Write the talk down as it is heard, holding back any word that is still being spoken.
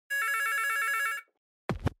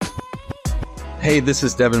Hey, this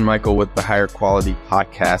is Devin Michael with the Higher Quality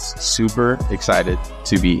Podcast. Super excited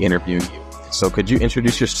to be interviewing you. So could you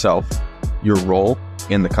introduce yourself, your role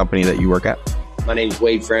in the company that you work at? My name is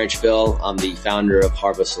Wade Franchville. I'm the founder of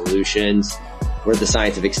Harvest Solutions. We're the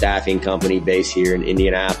scientific staffing company based here in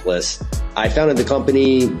Indianapolis. I founded the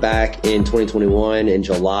company back in 2021 in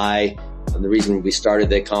July. And the reason we started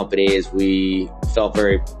the company is we felt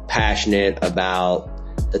very passionate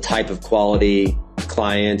about the type of quality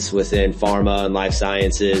clients within pharma and life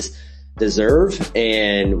sciences deserve.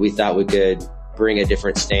 And we thought we could bring a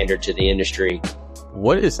different standard to the industry.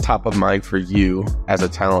 What is top of mind for you as a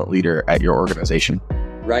talent leader at your organization?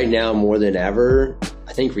 Right now, more than ever,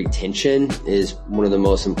 I think retention is one of the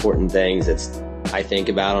most important things I think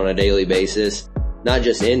about on a daily basis, not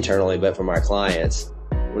just internally, but from our clients.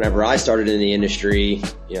 Whenever I started in the industry,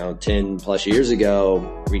 10 plus years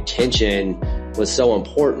ago, retention was so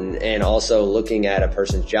important. And also looking at a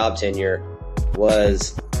person's job tenure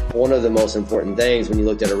was one of the most important things when you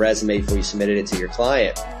looked at a resume before you submitted it to your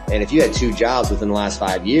client. And if you had 2 jobs within the last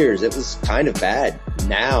 5 years, it was kind of bad.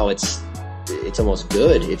 Now it's almost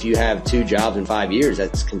good. If you have 2 jobs in 5 years,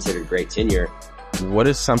 that's considered great tenure. What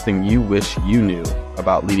is something you wish you knew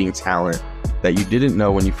about leading talent that you didn't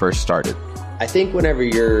know when you first started? I think whenever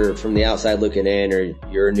you're from the outside looking in, or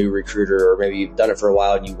you're a new recruiter, or maybe you've done it for a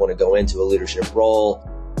while and you want to go into a leadership role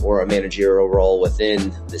or a managerial role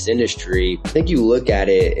within this industry, I think you look at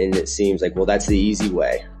it and it seems like, well, that's the easy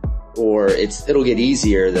way. Or it'll get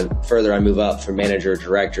easier the further I move up from manager,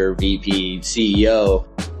 director, VP, CEO.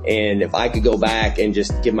 And if I could go back and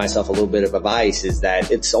just give myself a little bit of advice, is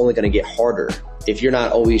that it's only going to get harder. If you're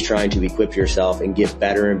not always trying to equip yourself and get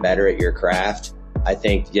better and better at your craft, I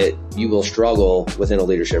think that you will struggle within a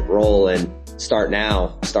leadership role. And start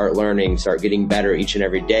now, start learning, start getting better each and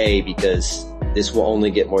every day, because this will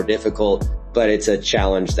only get more difficult. But it's a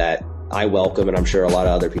challenge that I welcome, and I'm sure a lot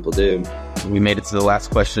of other people do. We made it to the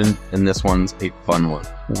last question, and this one's a fun one.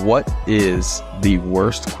 What is the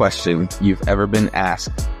worst question you've ever been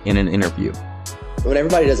asked in an interview? When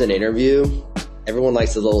everybody does an interview, everyone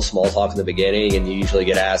likes a little small talk in the beginning, and you usually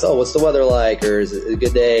get asked, oh, what's the weather like? Or is it a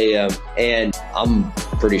good day? And I'm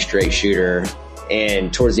a pretty straight shooter.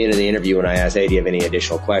 And towards the end of the interview, when I ask, hey, do you have any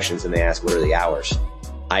additional questions? And they ask, what are the hours?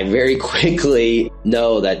 I very quickly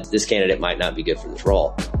know that this candidate might not be good for this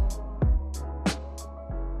role.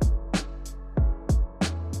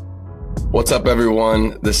 What's up,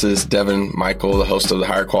 everyone? This is Devin Michael, the host of the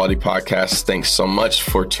Higher Quality Podcast. Thanks so much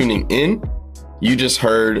for tuning in. You just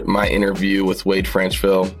heard my interview with Wade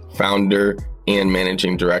Franchville, founder and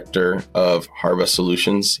managing director of Harvest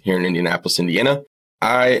Solutions here in Indianapolis, Indiana.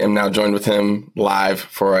 I am now joined with him live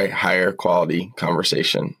for a higher quality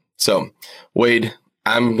conversation. So, Wade,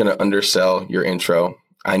 I'm going to undersell your intro.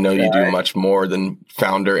 I know you do much more than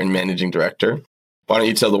founder and managing director. Why don't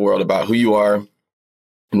you tell the world about who you are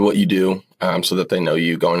and what you do so that they know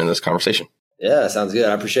you going in this conversation? Yeah, sounds good.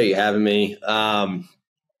 I appreciate you having me.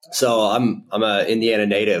 So I'm a Indiana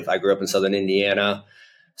native. I grew up in Southern Indiana,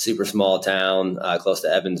 super small town, close to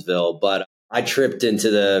Evansville. But I tripped into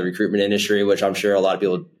the recruitment industry, which I'm sure a lot of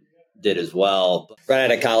people did as well. Right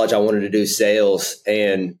out of college, I wanted to do sales,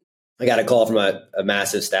 and I got a call from a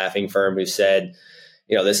massive staffing firm who said,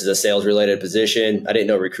 this is a sales related position. I didn't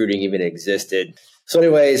know recruiting even existed. So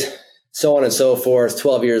anyways, so on and so forth,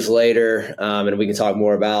 12 years later, and we can talk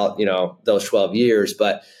more about, those 12 years,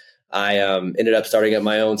 but I ended up starting up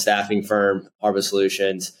my own staffing firm, Harvest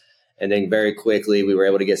Solutions. And then very quickly, we were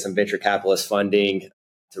able to get some venture capitalist funding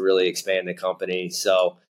to really expand the company.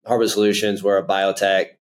 So Harvest Solutions, we're a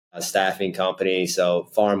biotech staffing company. So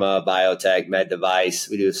pharma, biotech, med device.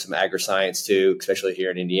 We do some agri-science too, especially here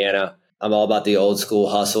in Indiana. I'm all about the old school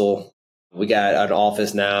hustle. We got an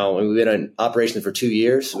office now, and we've been in operation for 2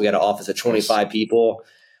 years. We got an office of 25 people.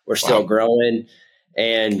 We're still growing,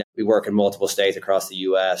 and we work in multiple states across the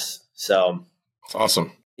U.S. So it's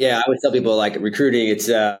awesome. Yeah, I would tell people like recruiting. It's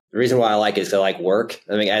the reason why I like it is I like work.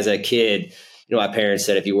 I mean, as a kid, my parents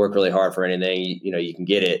said if you work really hard for anything, you can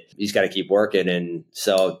get it. You just got to keep working. And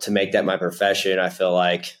so to make that my profession, I feel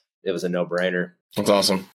like it was a no-brainer. That's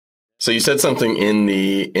awesome. So you said something in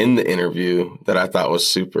the interview that I thought was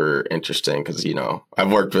super interesting because,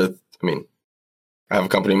 I've worked with, I have a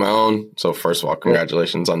company of my own. So first of all,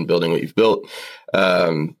 congratulations on building what you've built.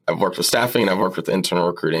 I've worked with staffing and I've worked with internal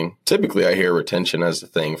recruiting. Typically, I hear retention as the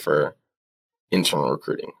thing for internal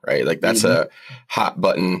recruiting, right? Like that's a hot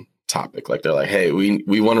button topic. Like they're like, hey,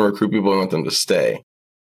 we want to recruit people, we want them to stay.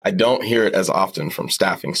 I don't hear it as often from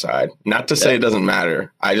staffing side. Not to say it doesn't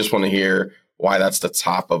matter. I just want to hear why that's the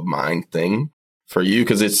top of mind thing for you.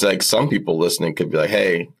 Because it's like some people listening could be like,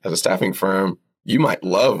 hey, as a staffing firm, you might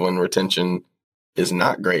love when retention is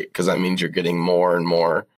not great because that means you're getting more and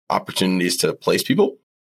more opportunities to place people.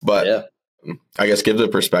 But I guess give the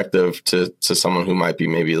perspective to someone who might be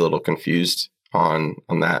maybe a little confused on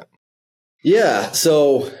that. Yeah.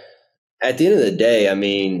 So at the end of the day, I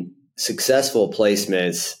mean, successful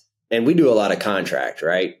placements, and we do a lot of contract,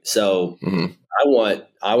 right? So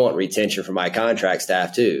I want retention for my contract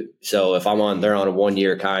staff too. So if they're on a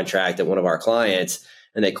 1-year contract at one of our clients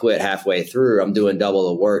and they quit halfway through, I'm doing double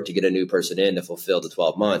the work to get a new person in to fulfill the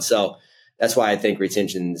 12 months. So that's why I think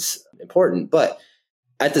retention's important. But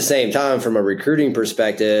at the same time, from a recruiting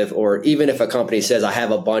perspective, or even if a company says I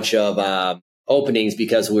have a bunch of openings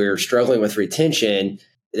because we're struggling with retention,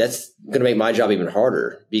 that's going to make my job even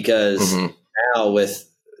harder because now with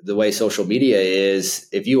the way social media is,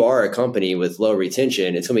 if you are a company with low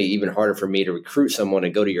retention, it's going to be even harder for me to recruit someone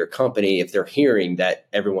and go to your company if they're hearing that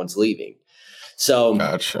everyone's leaving. So,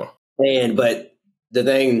 gotcha. But the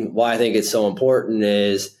thing why I think it's so important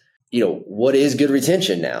is, what is good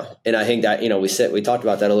retention now? And I think that, we talked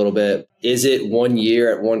about that a little bit. Is it 1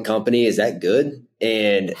 year at one company? Is that good?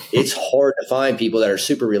 And it's hard to find people that are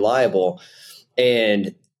super reliable.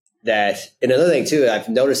 And another thing too, I've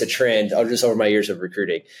noticed a trend just over my years of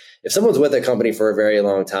recruiting. If someone's with a company for a very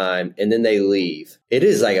long time and then they leave, it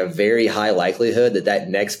is like a very high likelihood that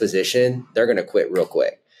next position, they're going to quit real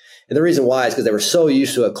quick. And the reason why is because they were so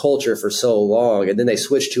used to a culture for so long, and then they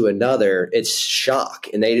switch to another, it's shock.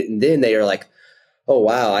 And then they are like, oh,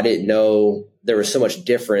 wow, I didn't know there was so much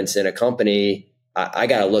difference in a company. I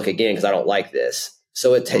got to look again because I don't like this.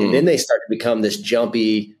 So then they start to become this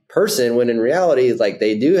jumpy person when in reality, like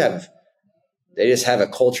they just have a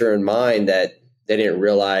culture in mind that they didn't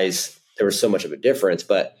realize there was so much of a difference.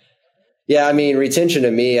 But yeah, I mean, retention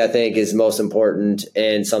to me, I think is most important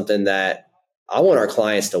and something that I want our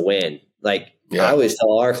clients to win. Like I always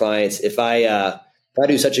tell our clients, if I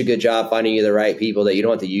do such a good job finding you the right people that you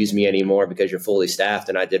don't have to use me anymore because you're fully staffed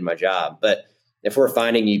and I did my job. But if we're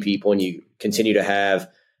finding you people and you continue to have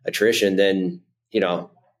attrition, then,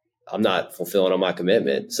 I'm not fulfilling on my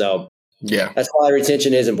commitment. So that's why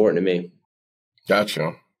retention is important to me.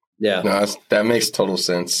 Gotcha. Yeah. No, that makes total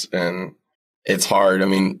sense. And it's hard. I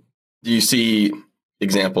mean, do you see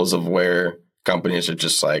examples of where companies are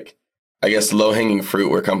just like, I guess, low-hanging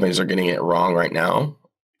fruit where companies are getting it wrong right now,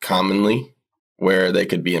 commonly, where they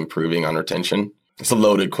could be improving on retention? It's a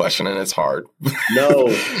loaded question and it's hard.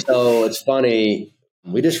 No. So it's funny.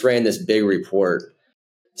 We just ran this big report.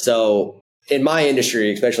 So in my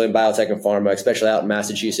industry, especially in biotech and pharma, especially out in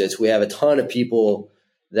Massachusetts, we have a ton of people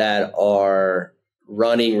that are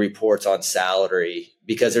running reports on salary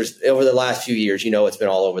because over the last few years, it's been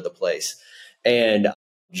all over the place and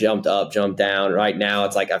jumped up, jumped down. Right now,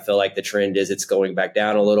 it's like I feel like the trend is it's going back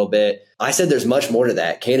down a little bit. I said there's much more to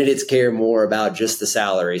that. Candidates care more about just the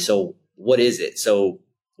salary. So what is it? So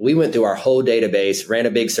we went through our whole database, ran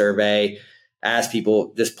a big survey, asked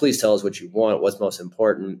people, just please tell us what you want, what's most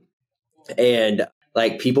important. And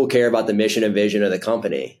like people care about the mission and vision of the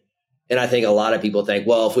company. And I think a lot of people think,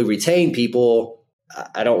 well, if we retain people,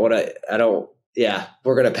 we're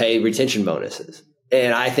going to pay retention bonuses.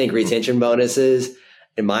 And I think retention bonuses,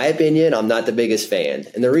 in my opinion, I'm not the biggest fan.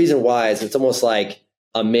 And the reason why is it's almost like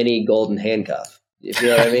a mini golden handcuff. You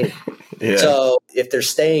know what I mean? Yeah. So if they're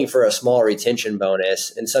staying for a small retention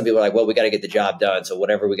bonus, and some people are like, well, we got to get the job done. So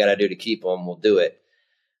whatever we got to do to keep them, we'll do it.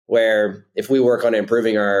 Where if we work on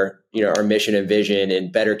improving our mission and vision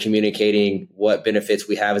and better communicating what benefits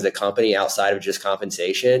we have as a company outside of just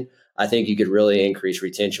compensation, I think you could really increase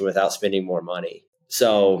retention without spending more money.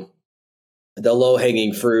 So the low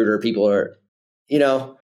hanging fruit or people are, and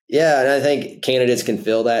I think candidates can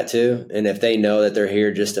feel that too. And if they know that they're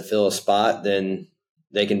here just to fill a spot, then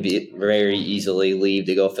they can be very easily leave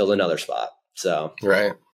to go fill another spot. So,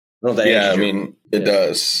 right. It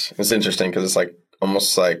does. It's interesting because it's like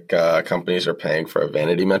almost like companies are paying for a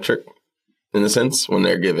vanity metric in a sense when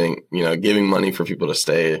they're giving money for people to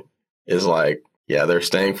stay is like, yeah, they're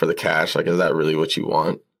staying for the cash. Like, is that really what you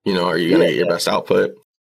want? Are you going to get your best output?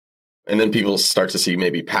 And then people start to see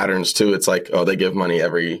maybe patterns too. It's like, oh, they give money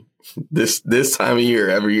this time of year,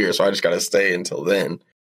 every year. So I just got to stay until then.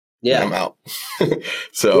 Yeah. I'm out.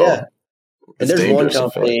 So yeah. And there's one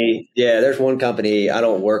company. There's one company. I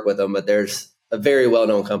don't work with them, but there's a very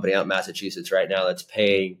well-known company out in Massachusetts right now that's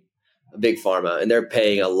paying a big pharma, and they're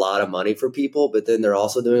paying a lot of money for people, but then they're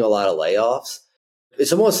also doing a lot of layoffs.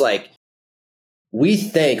 It's almost like we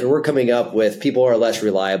think, or we're coming up with people are less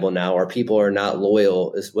reliable now, or people are not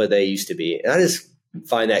loyal is what they used to be. And I just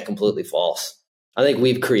find that completely false. I think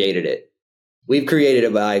we've created it. We've created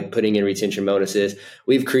it by putting in retention bonuses.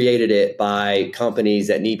 We've created it by companies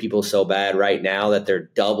that need people so bad right now that they're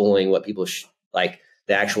doubling what people like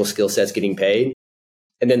the actual skill sets getting paid.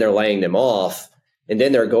 And then they're laying them off. And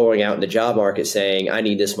then they're going out in the job market saying, I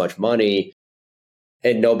need this much money.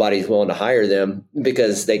 And nobody's willing to hire them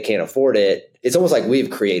because they can't afford it. It's almost like we've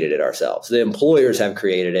created it ourselves. The employers have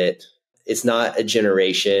created it. It's not a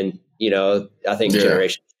generation, I think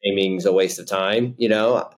generation shaming is a waste of time,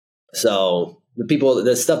 So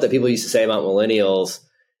the stuff that people used to say about millennials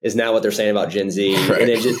is now what they're saying about Gen Z, right. And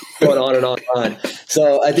it's just going on and on and on.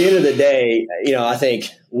 So at the end of the day, I think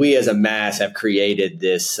we as a mass have created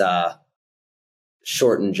this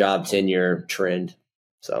shortened job tenure trend.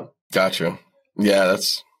 So gotcha. Yeah,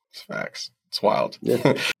 that's facts. It's wild.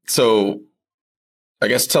 Yeah. So I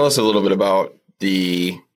guess tell us a little bit about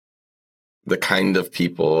the kind of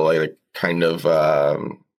people, like kind of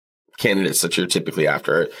candidates that you're typically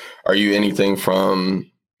after. Are you anything from,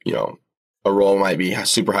 a role might be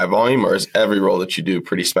super high volume, or is every role that you do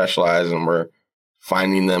pretty specialized and we're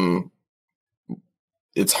finding them,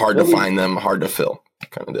 it's hard to find them, hard to fill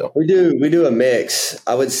kind of deal? We do a mix.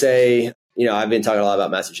 I would say, I've been talking a lot about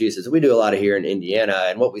Massachusetts. We do a lot of here in Indiana,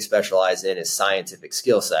 and what we specialize in is scientific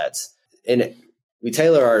skill sets. And we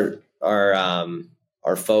tailor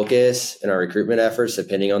our focus and our recruitment efforts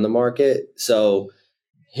depending on the market. So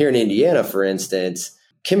here in Indiana, for instance,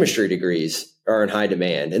 chemistry degrees are in high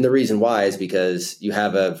demand. And the reason why is because you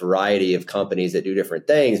have a variety of companies that do different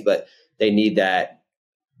things, but they need that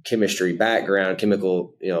chemistry background,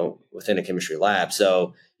 chemical, within a chemistry lab.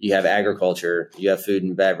 So you have agriculture, you have food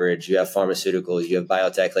and beverage, you have pharmaceuticals, you have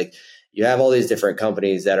biotech, like you have all these different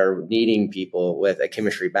companies that are needing people with a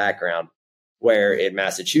chemistry background, where in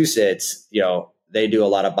Massachusetts, they do a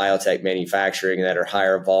lot of biotech manufacturing that are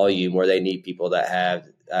higher volume, where they need people that have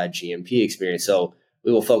GMP experience. So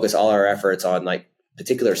we will focus all our efforts on like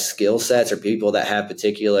particular skill sets or people that have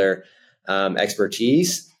particular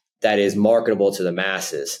expertise that is marketable to the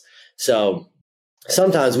masses. So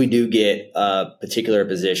sometimes we do get a particular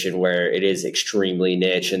position where it is extremely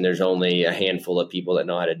niche and there's only a handful of people that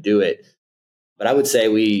know how to do it. But I would say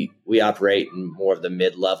we operate in more of the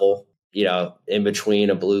mid-level, in between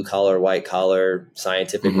a blue collar, white collar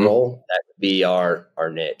scientific role. That would be our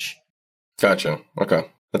niche. Gotcha. Okay.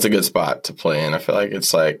 That's a good spot to play in. I feel like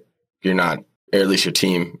it's like you're not, or at least your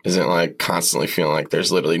team isn't like constantly feeling like there's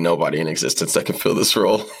literally nobody in existence that can fill this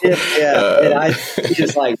role. Yeah. And I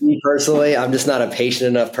just like me personally, I'm just not a patient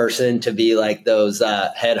enough person to be like those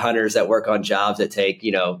headhunters that work on jobs that take,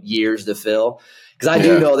 years to fill. Because I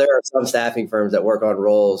do know there are some staffing firms that work on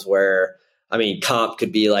roles where, comp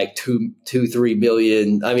could be like 2-3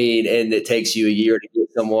 million. And it takes you a year to get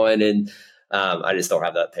someone. And I just don't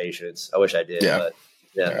have that patience. I wish I did. Yeah. But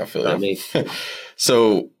yeah, I feel you.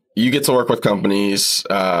 So you get to work with companies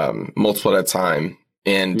multiple at a time.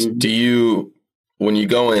 And do you, when you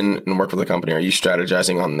go in and work with a company, are you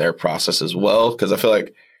strategizing on their process as well? Because I feel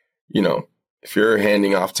like, if you're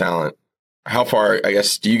handing off talent, how far, I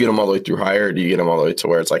guess, do you get them all the way through hire? Or do you get them all the way to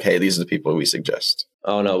where it's like, hey, these are the people we suggest?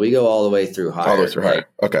 Oh, no, we go all the way through hire. All the way through hire.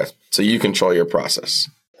 Okay. So you control your process.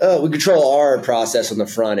 We control our process on the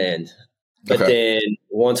front end. But then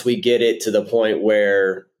once we get it to the point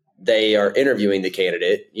where they are interviewing the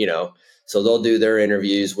candidate, so they'll do their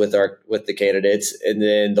interviews with the candidates, and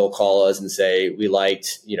then they'll call us and say, we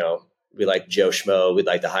liked Joe Schmo, we'd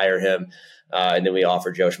like to hire him. And then we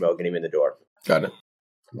offer Joe Schmo, get him in the door. Got it.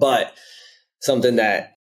 But something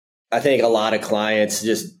that I think a lot of clients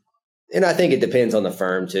and I think it depends on the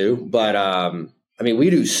firm too, but we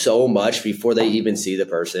do so much before they even see the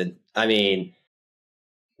person.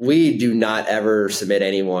 We do not ever submit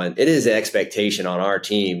anyone. It is an expectation on our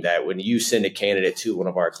team that when you send a candidate to one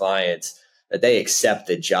of our clients, that they accept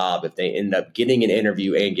the job. If they end up getting an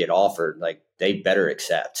interview and get offered, like they better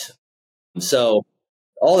accept. So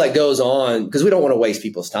all that goes on, because we don't want to waste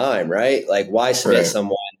people's time, right? Like why submit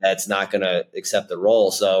someone that's not going to accept the role?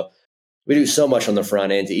 So we do so much on the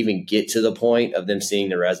front end to even get to the point of them seeing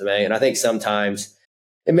the resume. And I think sometimes,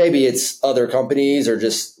 and maybe it's other companies or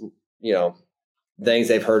just, things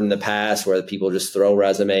they've heard in the past where people just throw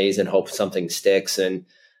resumes and hope something sticks. And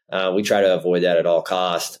we try to avoid that at all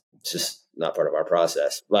costs. It's just not part of our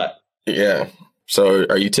process. But yeah. So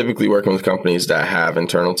are you typically working with companies that have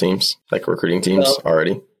internal teams, like recruiting teams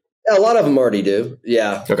already? Yeah, a lot of them already do.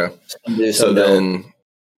 Yeah. Okay. Some do, so some then don't.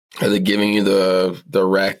 Are they giving you the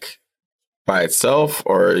rec by itself,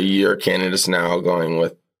 or are your candidates now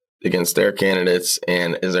going against their candidates?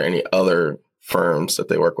 And is there any other firms that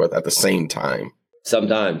they work with at the same time?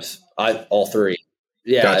 Sometimes all three.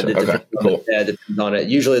 Yeah. Gotcha. Okay. Cool. It depends on it.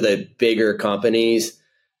 Usually the bigger companies,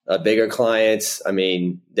 bigger clients,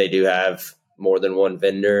 they do have more than one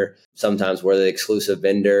vendor. Sometimes we're the exclusive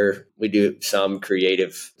vendor. We do some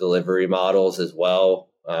creative delivery models as well,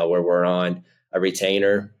 where we're on a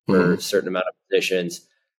retainer for a certain amount of positions.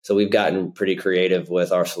 So we've gotten pretty creative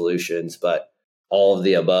with our solutions, but all of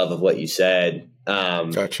the above of what you said.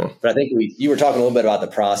 Gotcha. But I think you were talking a little bit about the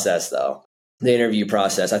process, though, the interview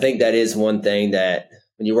process. I think that is one thing that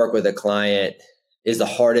when you work with a client is the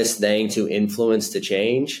hardest thing to influence to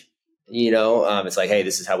change. It's like, hey,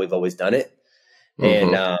 this is how we've always done it.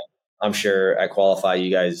 And I'm sure I qualify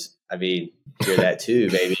you guys. I mean, you're that too,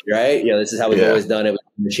 baby, right? This is how we've always done it.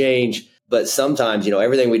 We can change. But sometimes,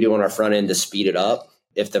 everything we do on our front end to speed it up,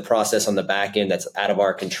 if the process on the back end that's out of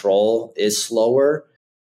our control is slower,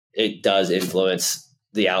 it does influence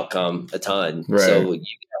the outcome a ton. Right. So you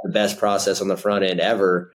have the best process on the front end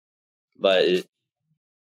ever, but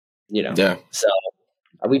so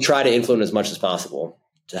we try to influence as much as possible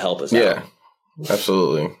to help us out. Yeah,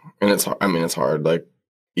 absolutely. And it's hard. Like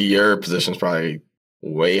your position is probably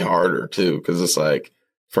way harder too. Cause it's like,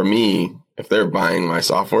 for me, if they're buying my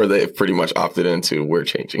software, they've pretty much opted into we're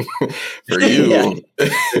changing. For you,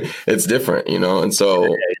 it's different, And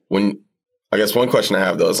so I guess one question I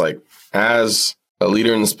have though is like, as a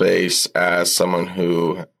leader in the space, as someone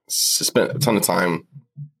who spent a ton of time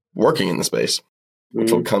working in the space,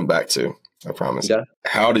 which we'll come back to, I promise. Yeah.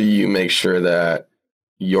 How do you make sure that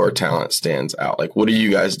your talent stands out? Like, what are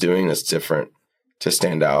you guys doing that's different to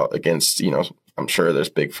stand out against, I'm sure there's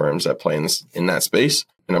big firms that play in that space,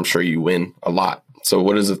 and I'm sure you win a lot. So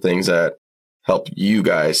what is the things that help you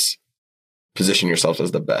guys position yourselves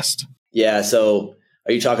as the best? Yeah. So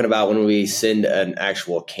are you talking about when we send an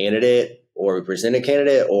actual candidate or we present a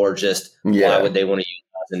candidate, or just why would they want to use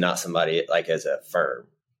us and not somebody like as a firm?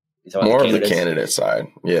 More of the candidate side.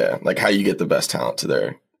 Yeah. Like how you get the best talent to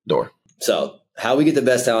their door. So how we get the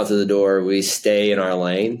best talent to the door, we stay in our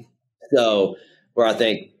lane. So where I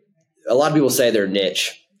think a lot of people say they're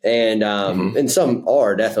niche, and some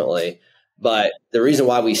are definitely, but the reason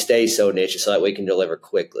why we stay so niche is so that we can deliver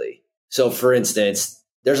quickly. So for instance,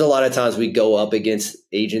 there's a lot of times we go up against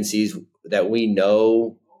agencies that we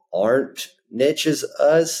know aren't niche as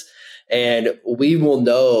us. And we will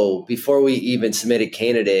know before we even submit a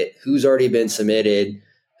candidate who's already been submitted,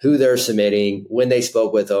 who they're submitting, when they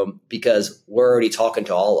spoke with them, because we're already talking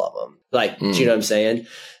to all of them. Like, do you know what I'm saying?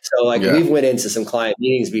 So we've went into some client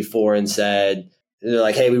meetings before and said, they're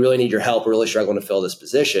like, hey, we really need your help. We're really struggling to fill this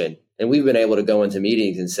position. And we've been able to go into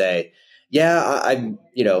meetings and say,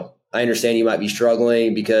 I understand you might be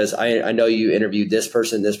struggling because I know you interviewed this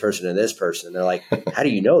person, and this person. And they're like, how do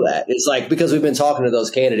you know that? It's like, because we've been talking to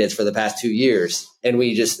those candidates for the past 2 years, and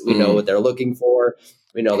we know what they're looking for.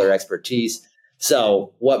 We know their expertise.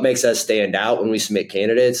 So what makes us stand out when we submit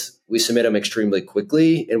candidates? We submit them extremely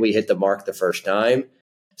quickly and we hit the mark the first time.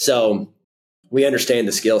 So we understand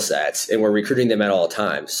the skill sets and we're recruiting them at all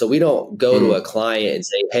times. So we don't go to a client and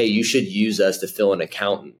say, hey, you should use us to fill an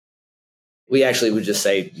accountant. We actually would just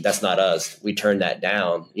say, that's not us. We turn that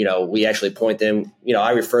down. We actually point them,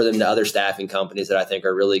 I refer them to other staffing companies that I think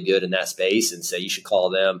are really good in that space and say, you should call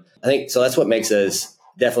them. I think, so that's what makes us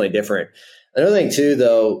definitely different. Another thing too,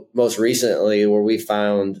 though, most recently where we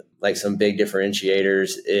found like some big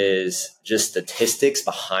differentiators is just statistics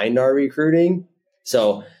behind our recruiting.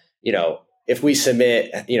 So, if we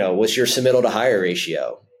submit, what's your submittal to hire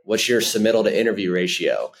ratio? What's your submittal to interview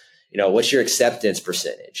ratio? What's your acceptance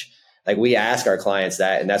percentage? Like we ask our clients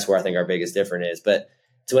that, and that's where I think our biggest difference is. But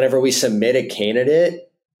so whenever we submit a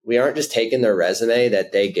candidate, we aren't just taking their resume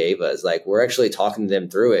that they gave us. Like we're actually talking to them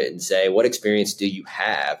through it and say, what experience do you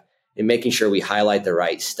have? And making sure we highlight the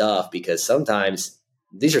right stuff, because sometimes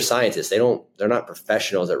these are scientists. They're not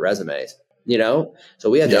professionals at resumes, So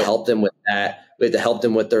we had to help them with that. We had to help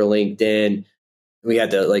them with their LinkedIn. We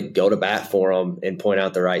had to go to bat for them and point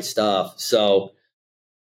out the right stuff. So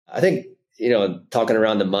I think, talking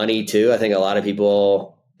around the money too, I think a lot of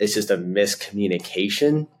people, it's just a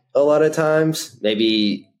miscommunication a lot of times.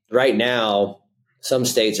 Maybe right now, some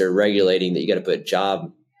states are regulating that you got to put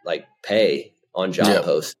job pay on job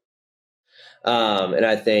posts. And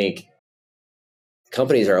I think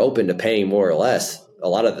companies are open to paying more or less a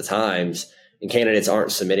lot of the times, and candidates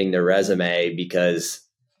aren't submitting their resume because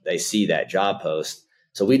they see that job post.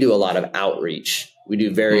 So we do a lot of outreach. We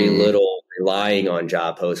do very little relying on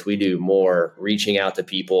job posts. We do more reaching out to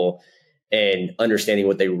people and understanding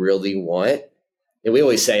what they really want. And we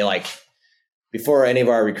always say, before any of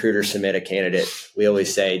our recruiters submit a candidate, we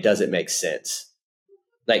always say, does it make sense?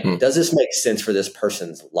 Does this make sense for this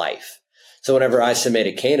person's life? So whenever I submit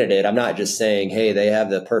a candidate, I'm not just saying, hey, they have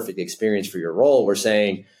the perfect experience for your role. We're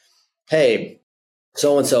saying, hey,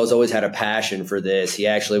 so-and-so has always had a passion for this. He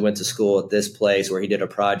actually went to school at this place where he did a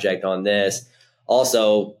project on this.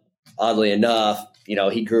 Also, oddly enough,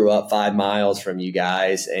 he grew up 5 miles from you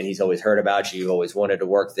guys and he's always heard about you, always wanted to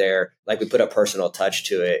work there. Like, we put a personal touch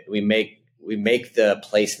to it. We make the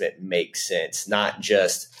placement make sense, not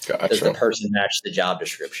just does the person match the job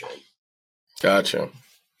description. Gotcha.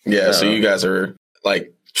 Yeah. So you guys are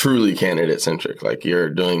like truly candidate centric. Like, you're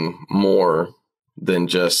doing more than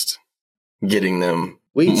just getting them.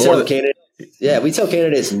 We tell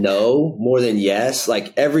candidates no more than yes.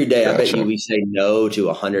 Like, every day, I bet you we say no to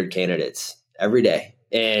 100 candidates every day.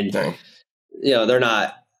 And,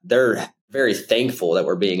 they're very thankful that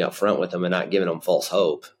we're being upfront with them and not giving them false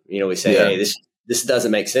hope. We say, hey, this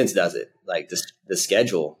doesn't make sense, does it? Like, the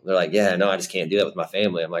schedule. They're like, yeah, no, I just can't do that with my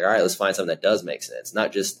family. I'm like, all right, let's find something that does make sense,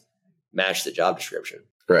 not just match the job description.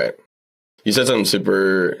 Right. You said something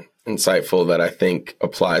super insightful that I think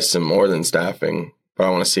applies to more than staffing, but I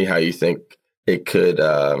want to see how you think it could,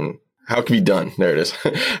 how it can be done. There it is.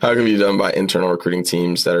 How it can be done by internal recruiting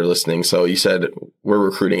teams that are listening. So you said we're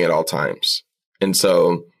recruiting at all times. And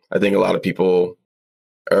so I think a lot of people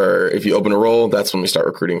if you open a role, that's when we start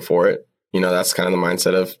recruiting for it. That's kind of the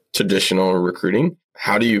mindset of traditional recruiting.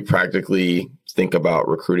 How do you practically think about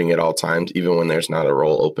recruiting at all times, even when there's not a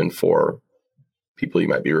role open for people you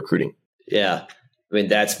might be recruiting? Yeah. I mean,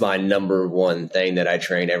 that's my number one thing that I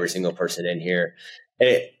train every single person in here.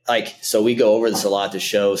 So we go over this a lot to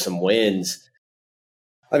show some wins.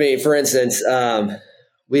 I mean, for instance,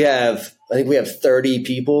 we have 30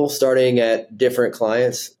 people starting at different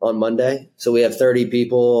clients on Monday. So we have 30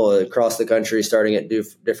 people across the country starting at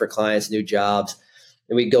different clients, new jobs.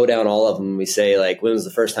 And we go down all of them. And we say, like, when was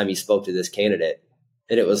the first time you spoke to this candidate?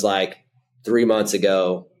 And it was like 3 months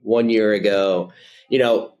ago, 1 year ago,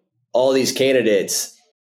 all these candidates.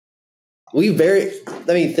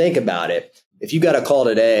 Think about it. If you got a call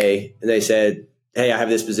today and they said, hey, I have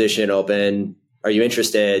this position open. Are you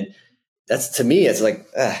interested? To me, it's like,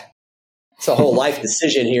 it's a whole life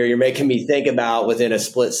decision here you're making me think about within a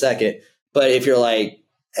split second. But if you're like,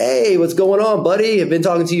 hey, what's going on, buddy? I've been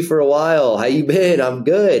talking to you for a while. How you been? I'm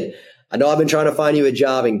good. I know I've been trying to find you a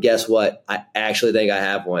job, and guess what? I actually think I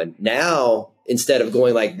have one. Now, instead of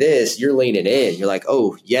going like this, you're leaning in. You're like,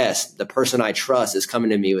 oh, yes, the person I trust is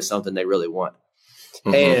coming to me with something they really want.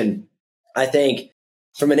 Mm-hmm. And I think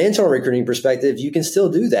from an internal recruiting perspective, you can still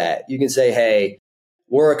do that. You can say, hey,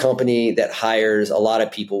 we're a company that hires a lot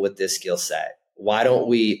of people with this skill set. Why don't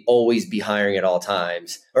we always be hiring at all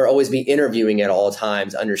times, or always be interviewing at all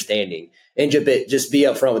times, understanding, and just be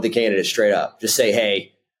upfront with the candidate straight up. Just say,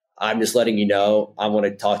 hey, I'm just letting you know, I want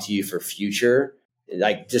to talk to you for future.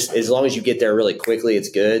 Like, just as long as you get there really quickly, it's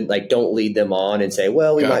good. Like, don't lead them on and say,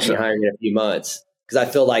 well, we might be hiring in a few months. Because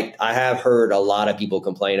I feel like I have heard a lot of people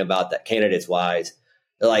complain about that, candidates wise.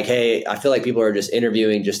 They're like, hey, I feel like people are just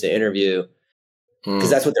interviewing just to interview.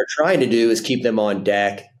 Because that's what they're trying to do, is keep them on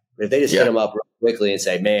deck. But if they just hit them up real quickly and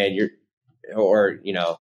say, man, your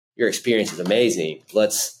experience is amazing.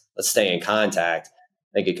 Let's stay in contact.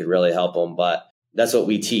 I think it could really help them. But that's what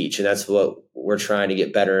we teach. And that's what we're trying to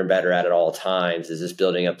get better and better at all times, is just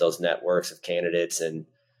building up those networks of candidates and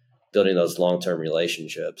building those long-term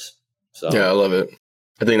relationships. So yeah, I love it.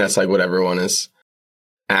 I think that's like what everyone is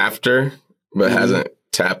after, but hasn't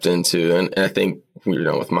tapped into. And I think,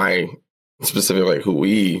 with my specific, like, who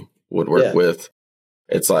we would work with,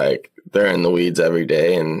 it's like they're in the weeds every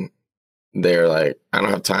day and they're like, I don't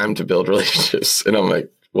have time to build relationships. And I'm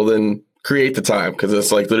like, well, then create the time, because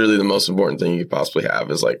it's like literally the most important thing you could possibly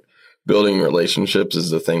have is like building relationships is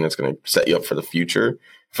the thing that's going to set you up for the future.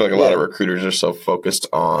 I feel like a lot of recruiters are so focused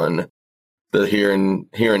on the here and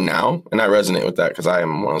now. And I resonate with that because I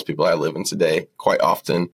am one of those people. I live in today quite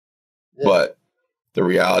often. Yeah. But the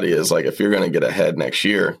reality is, like, if you're going to get ahead next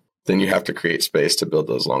year, then you have to create space to build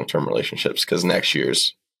those long-term relationships, because next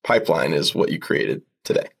year's pipeline is what you created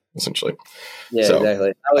today, essentially. Yeah, so,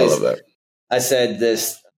 exactly. I love that. I said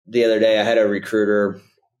this the other day. I had a recruiter.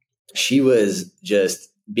 She was just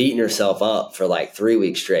beating herself up for like 3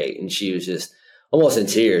 weeks straight. And she was just almost in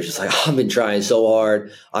tears, just like, oh, I've been trying so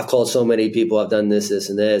hard. I've called so many people. I've done this, this,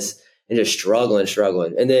 and this, and just struggling.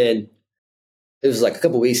 And then it was like a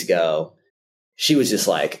couple of weeks ago, she was just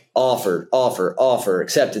like, offer,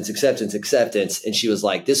 acceptance. And she was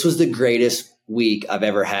like, this was the greatest week I've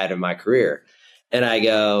ever had in my career. And I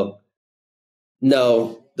go,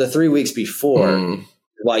 no, the 3 weeks before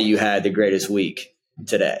why you had the greatest week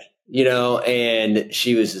today, and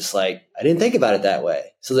she was just like, I didn't think about it that way.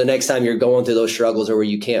 So the next time you're going through those struggles or where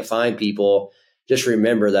you can't find people, just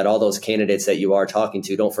remember that all those candidates that you are talking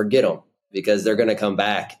to, don't forget them, because they're going to come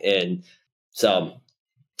back. And so,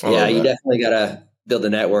 yeah, you definitely got to build the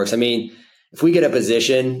networks. I mean, if we get a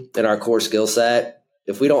position in our core skill set,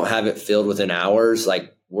 if we don't have it filled within hours,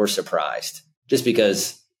 like we're surprised just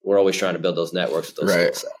because we're always trying to build those networks with those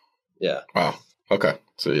skill sets. Yeah. Wow. Okay.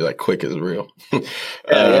 So you're like quick is real.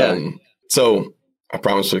 Yeah. So I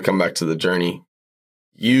promise we'll come back to the journey.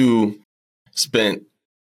 You spent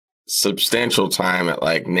substantial time at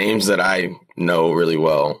like names that I know really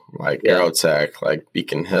well, like Aerotech, like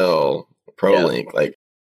Beacon Hill, ProLink, like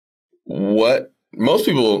what most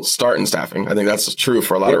people start in staffing. I think that's true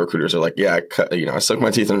for a lot of recruiters. They're like, yeah, I suck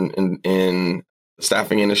my teeth in the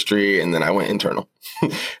staffing industry, and then I went internal.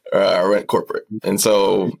 I went corporate. And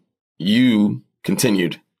so you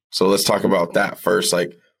continued. So let's talk about that first.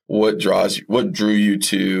 Like what drew you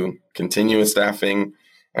to continue in staffing?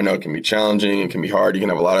 I know it can be challenging. It can be hard. You can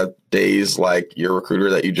have a lot of days like your recruiter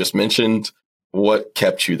that you just mentioned. What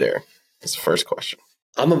kept you there? That's the first question.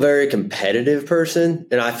 I'm a very competitive person,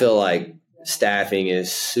 and I feel like staffing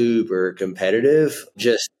is super competitive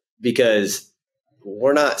just because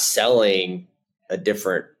we're not selling a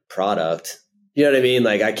different product. You know what I mean?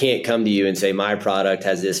 Like I can't come to you and say my product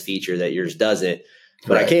has this feature that yours doesn't.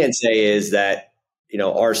 What I can say is that,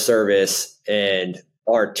 our service and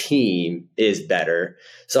our team is better.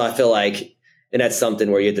 So I feel like, and that's something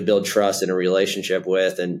where you have to build trust in a relationship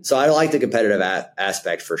with. And so I like the competitive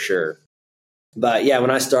aspect for sure. But yeah, when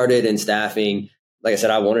I started in staffing, like I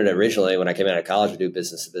said, I wanted originally when I came out of college to do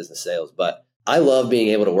business to business sales, but I love being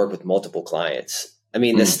able to work with multiple clients. I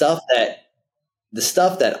mean, the stuff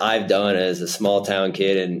that I've done as a small town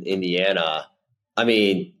kid in Indiana, I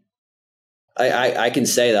mean, I can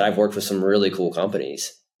say that I've worked with some really cool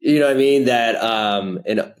companies. You know what I mean? That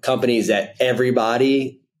and companies that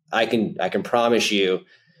everybody, I can promise you,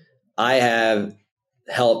 I have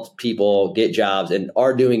helped people get jobs and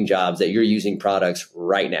are doing jobs that you're using products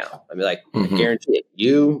right now. I mean, like I guarantee it,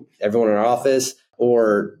 you, everyone in our office,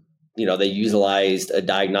 or they utilized a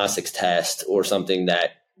diagnostics test or something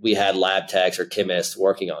that we had lab techs or chemists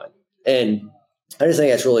working on. And I just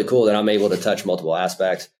think that's really cool that I'm able to touch multiple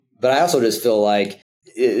aspects. But I also just feel like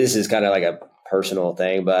this is kind of like a personal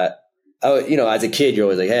thing, but as a kid, you're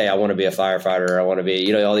always like, hey, I want to be a firefighter. I want to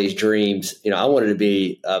be, all these dreams. I wanted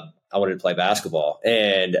to play basketball,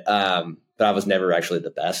 and but I was never actually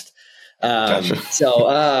the best. Gotcha.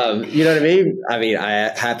 So you know what I mean? I mean,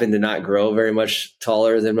 I happen to not grow very much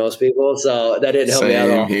taller than most people, so that didn't help me out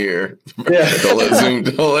at all. Here. Yeah. Don't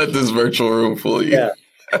let this virtual room fool you. Yeah.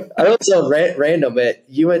 I know it's so random, but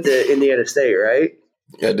you went to Indiana State, right?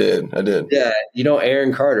 I did. Yeah.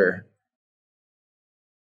 Aaron Carter.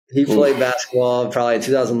 He played basketball probably in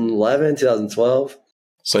 2011, 2012.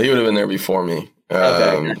 So he would have been there before me.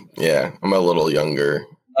 Okay. Yeah, I'm a little younger.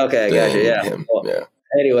 Okay, gotcha. Yeah. Him. Well, yeah.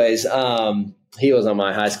 Anyways, he was on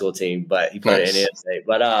my high school team, but he played at Indiana State.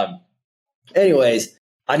 But anyways,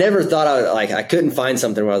 I never thought I couldn't find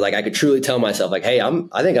something where I could truly tell myself like, hey,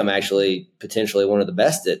 I think I'm actually potentially one of the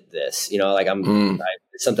best at this.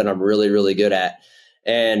 It's something I'm really, really good at.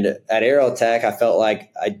 And at Aerotech, I felt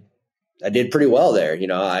like I did pretty well there.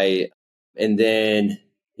 And then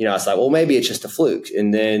I was like, well, maybe it's just a fluke.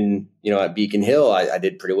 And then, at Beacon Hill, I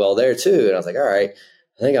did pretty well there too. And I was like, all right,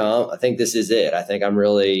 I think this is it. I think I'm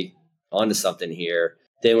really onto something here.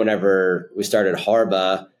 Then whenever we started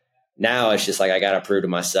Harba, now it's just like, I got to prove to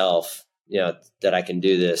myself, that I can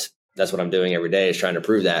do this. That's what I'm doing every day is trying to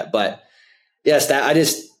prove that. But yes,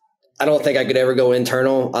 I don't think I could ever go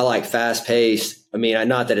internal. I like fast paced. I mean,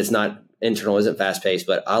 not that it's not internal isn't fast paced,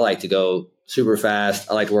 but I like to go super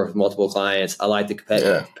fast. I like to work with multiple clients. I like the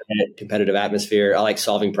competitive atmosphere. I like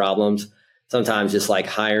solving problems. Sometimes just like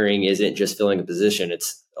hiring isn't just filling a position.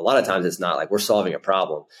 A lot of times it's not like we're solving a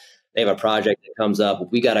problem. They have a project that comes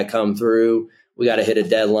up. We got to come through. We got to hit a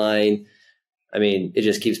deadline. I mean, it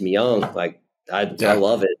just keeps me young. Like I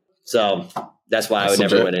love it. So that's why I would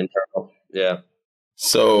never went internal. Yeah.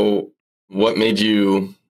 So what made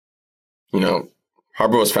you,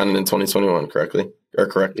 Harba was founded in 2021, correct?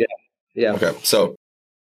 Yeah. Okay. So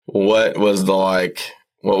what was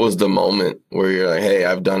the moment where you're like, hey,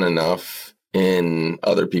 I've done enough in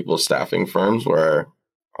other people's staffing firms where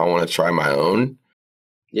I want to try my own?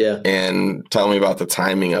 Yeah. And tell me about the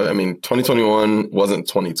timing of it. I mean, 2021 wasn't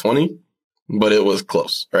 2020, but it was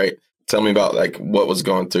close, right? Tell me about like what was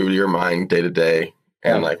going through your mind day to day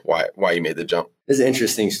and like why you made the jump. It's an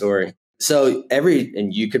interesting story. So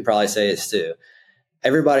and you could probably say this too.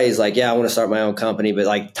 Everybody's like, yeah, I want to start my own company, but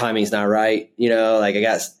like timing's not right. I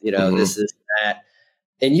got, this is that.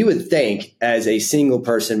 And you would think as a single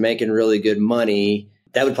person making really good money,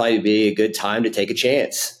 that would probably be a good time to take a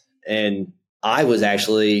chance. And I was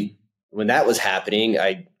actually when that was happening,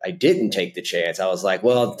 I didn't take the chance. I was like,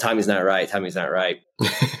 well, timing's not right. Timing's not right.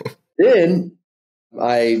 Then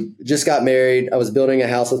I just got married. I was building a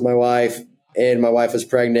house with my wife, and my wife was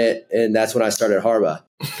pregnant. And that's when I started Harba.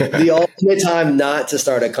 The ultimate time not to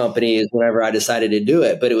start a company is whenever I decided to do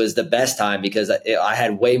it. But it was the best time because I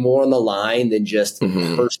had way more on the line than just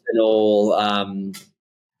personal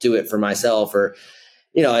do it for myself. Or,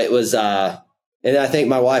 it was, and I think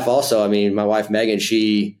my wife also, my wife, Megan,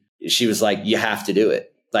 she was like, you have to do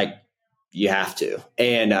it. Like, you have to.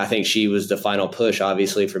 And I think she was the final push,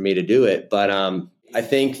 obviously, for me to do it. But I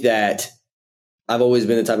think that I've always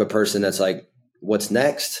been the type of person that's like, what's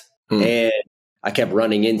next? And I kept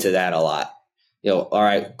running into that a lot. All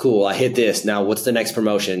right, cool. I hit this. Now what's the next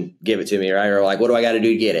promotion? Give it to me. Right. Or like, what do I got to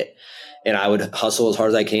do to get it? And I would hustle as hard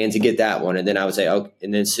as I can to get that one. And then I would say, oh,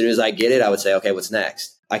 and then as soon as I get it, I would say, okay, what's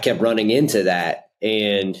next? I kept running into that.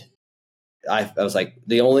 And I was like,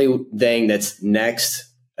 the only thing that's next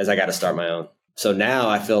is I got to start my own. So now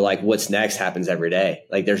I feel like what's next happens every day.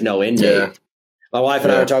 Like there's no end date. Yeah. My wife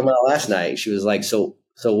and I were talking about it last night. She was like, so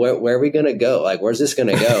where are we going to go? Like, where's this going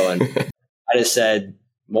to go? And I just said,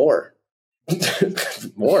 more.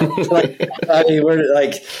 More. We're like,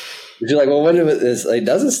 she's like, well, when it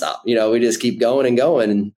doesn't stop, we just keep going and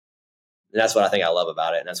going. And that's what I think I love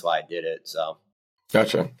about it. And that's why I did it. So.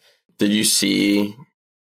 Gotcha. Did you see,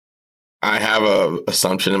 I have a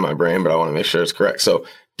assumption in my brain, but I want to make sure it's correct. So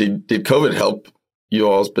did COVID help you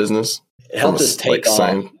all's business? It helped us take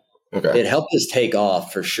off. Okay. It helped us take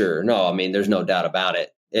off for sure. No, there's no doubt about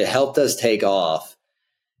it. It helped us take off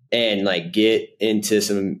and like get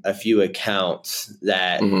into a few accounts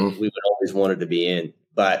that we would always wanted to be in.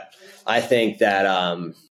 But I think that,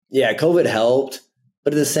 COVID helped.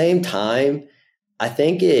 But at the same time, I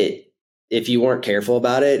think if you weren't careful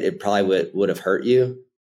about it, it probably would have hurt you.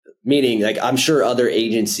 Meaning, like, I'm sure other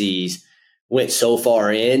agencies went so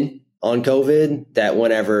far in on COVID that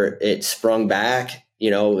whenever it sprung back,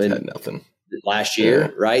 in nothing last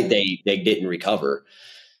year, right? They didn't recover.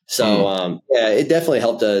 So, it definitely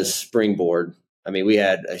helped us springboard. We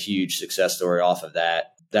had a huge success story off of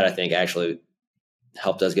that I think actually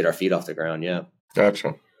helped us get our feet off the ground. Yeah.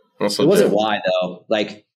 Gotcha. It wasn't why though.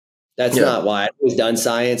 Like that's not why. I've always done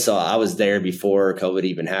science. So I was there before COVID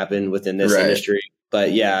even happened within this industry.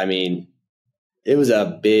 But yeah, it was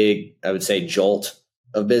a big, I would say, jolt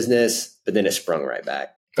of business, but then it sprung right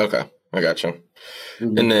back. Okay. I gotcha.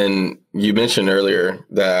 And then you mentioned earlier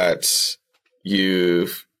that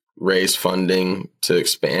you've raised funding to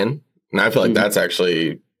expand. And I feel like that's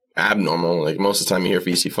actually abnormal. Like most of the time you hear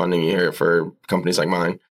VC funding, you hear it for companies like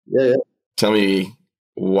mine. Yeah. Tell me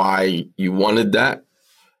why you wanted that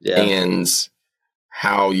and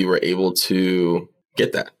how you were able to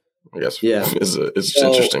get that, I guess. Yeah. It's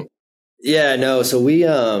interesting. Yeah, no. So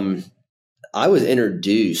I was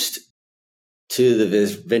introduced to the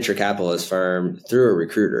venture capitalist firm through a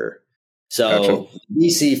recruiter. So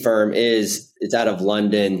VC firm it's out of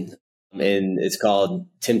London and it's called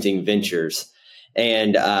Tempting Ventures.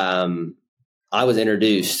 And I was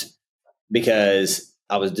introduced because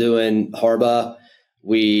I was doing Harba.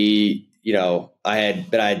 I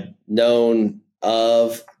had known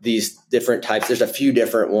of these different types. There's a few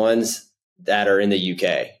different ones that are in the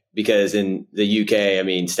UK. Because in the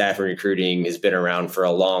UK, staffing recruiting has been around for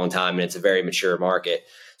a long time and it's a very mature market.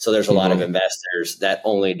 So there's a lot of investors that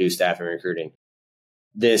only do staffing recruiting.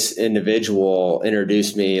 This individual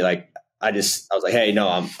introduced me, I was like, hey,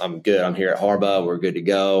 no, I'm good. I'm here at Harba. We're good to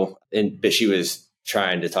go. But she was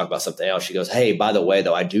trying to talk about something else. She goes, hey, by the way,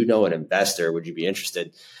 though, I do know an investor. Would you be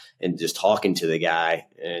interested in just talking to the guy?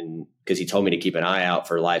 And because he told me to keep an eye out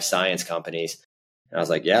for life science companies. And I was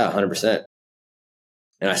like, yeah, 100%.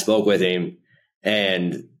 And I spoke with him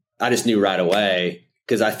and I just knew right away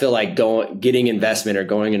because I feel like getting investment or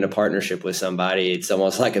going into partnership with somebody, it's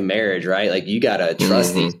almost like a marriage, right? Like you got to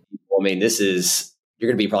trust these people. You're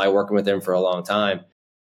going to be probably working with them for a long time.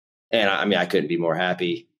 And I couldn't be more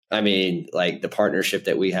happy. The partnership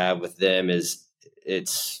that we have with them it's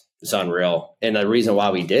unreal. And the reason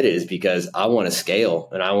why we did it is because I want to scale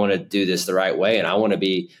and I want to do this the right way. And I want to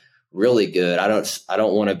be really good. I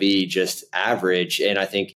don't want to be just average. And I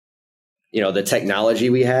think, the technology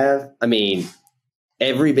we have,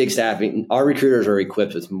 every big staffing, our recruiters are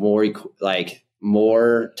equipped with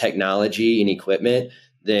more technology and equipment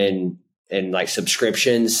and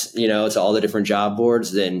subscriptions, to all the different job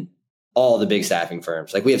boards than all the big staffing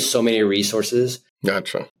firms. Like we have so many resources.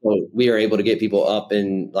 Gotcha. So we are able to get people up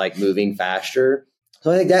and moving faster.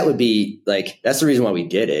 So I think that would be that's the reason why we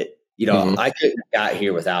did it. I couldn't have got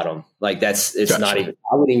here without them. Not even,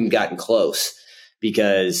 I wouldn't even gotten close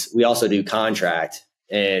because we also do contract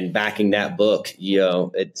and backing that book,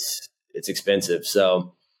 it's expensive.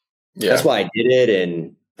 So that's why I did it.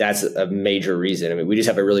 And that's a major reason. I mean, we just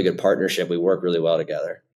have a really good partnership. We work really well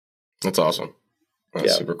together. That's awesome.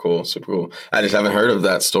 That's super cool. Super cool. I just haven't heard of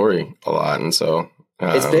that story a lot. And so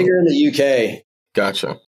it's bigger in the UK.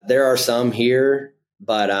 Gotcha. There are some here,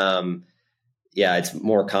 but it's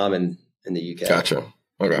more common in the UK. Gotcha.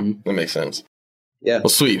 Okay. That makes sense. Yeah. Well,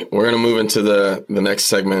 sweet. We're going to move into the next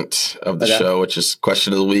segment of the show, which is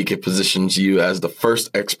Question of the Week. It positions you as the first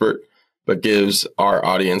expert, but gives our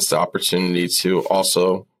audience the opportunity to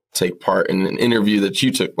also take part in an interview that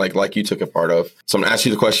you took, like you took a part of. So I'm going to ask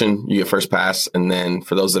you the question. You get first pass. And then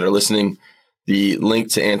for those that are listening, the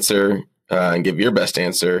link to answer and give your best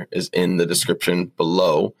answer is in the description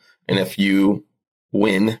below. And if you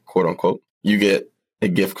win, quote unquote, you get a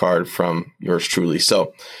gift card from yours truly.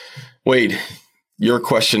 So, Wade, your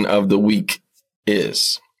question of the week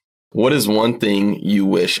is, what is one thing you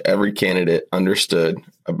wish every candidate understood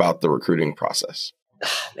about the recruiting process?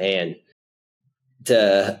 Man,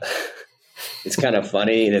 it's kind of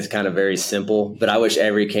funny and it's kind of very simple, but I wish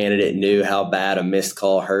every candidate knew how bad a missed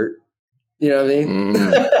call hurt. You know what I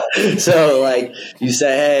mean? So like you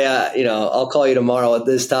say, hey, I'll call you tomorrow at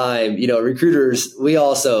this time. Recruiters, we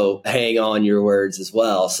also hang on your words as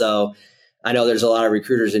well. So I know there's a lot of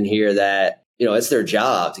recruiters in here that, it's their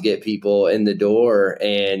job to get people in the door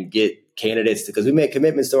and get candidates, because we make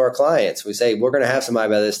commitments to our clients. We say, we're going to have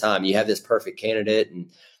somebody by this time. You have this perfect candidate.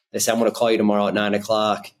 And they say, I'm going to call you tomorrow at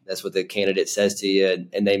 9:00. That's what the candidate says to you.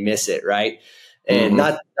 And they miss it. Right. And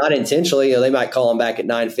not intentionally, they might call them back at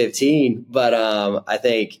 9:15. But I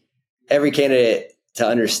think every candidate to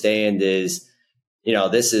understand is,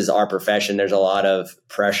 this is our profession. There's a lot of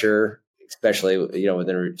pressure, especially, within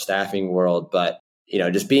the staffing world. But,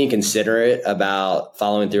 just being considerate about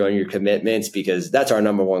following through on your commitments, because that's our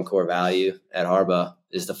number one core value at Harba,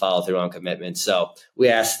 is to follow through on commitments. So we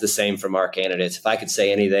ask the same from our candidates. If I could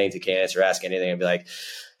say anything to candidates or ask anything, I'd be like,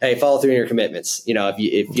 hey, follow through on your commitments. If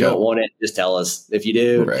you don't want it, just tell us. If you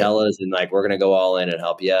do, tell us, and we're going to go all in and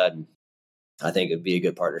help you. And I think it'd be a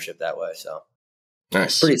good partnership that way. So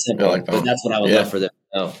nice. Pretty simple, but that's what I would love for them.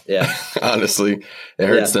 Oh, yeah. Honestly, it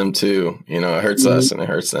hurts them too. It hurts us and it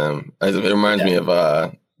hurts them. It reminds me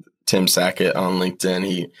of Tim Sackett on LinkedIn.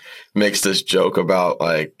 He makes this joke about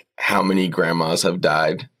like how many grandmas have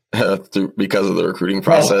died because of the recruiting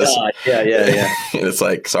process. Oh, yeah. And it's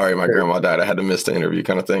like, sorry, my grandma died. I had to miss the interview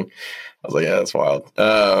kind of thing. I was like, yeah, that's wild.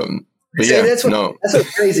 But that's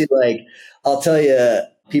what's crazy. Like, I'll tell you,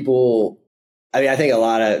 people, I think a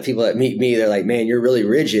lot of people that meet me, they're like, man, you're really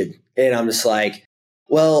rigid. And I'm just like,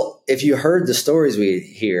 well, if you heard the stories we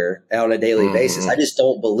hear on a daily basis, I just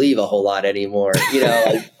don't believe a whole lot anymore,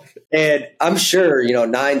 and I'm sure,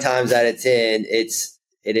 9 times out of 10, it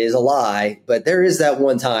is a lie, but there is that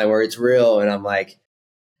one time where it's real. And I'm like,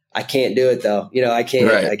 I can't do it though. I can't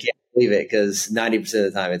believe it, because 90% of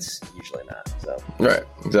the time it's usually not. So, right.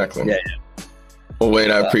 Exactly. Yeah. Well,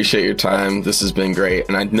 Wade, I appreciate your time. This has been great.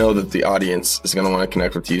 And I know that the audience is going to want to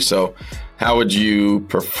connect with you. So how would you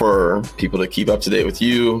prefer people to keep up to date with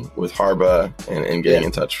you, with Harba, and getting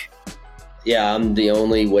in touch? Yeah, I'm the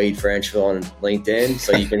only Wade Franchville on LinkedIn.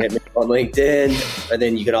 So you can hit me on LinkedIn. And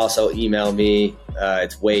then you can also email me.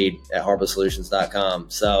 It's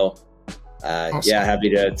wade@harbasolutions.com. So awesome.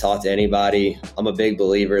 Happy to talk to anybody. I'm a big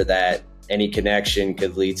believer that any connection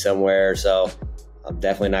could lead somewhere. So I'm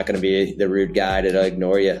definitely not going to be the rude guy to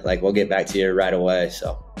ignore you. Like, we'll get back to you right away.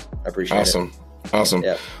 So I appreciate it. Awesome.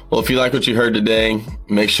 Yeah. Well, if you like what you heard today,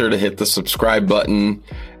 make sure to hit the subscribe button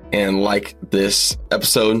and like this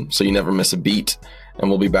episode so you never miss a beat. And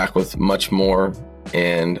we'll be back with much more.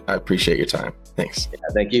 And I appreciate your time. Thanks. Yeah,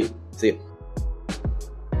 thank you. See you.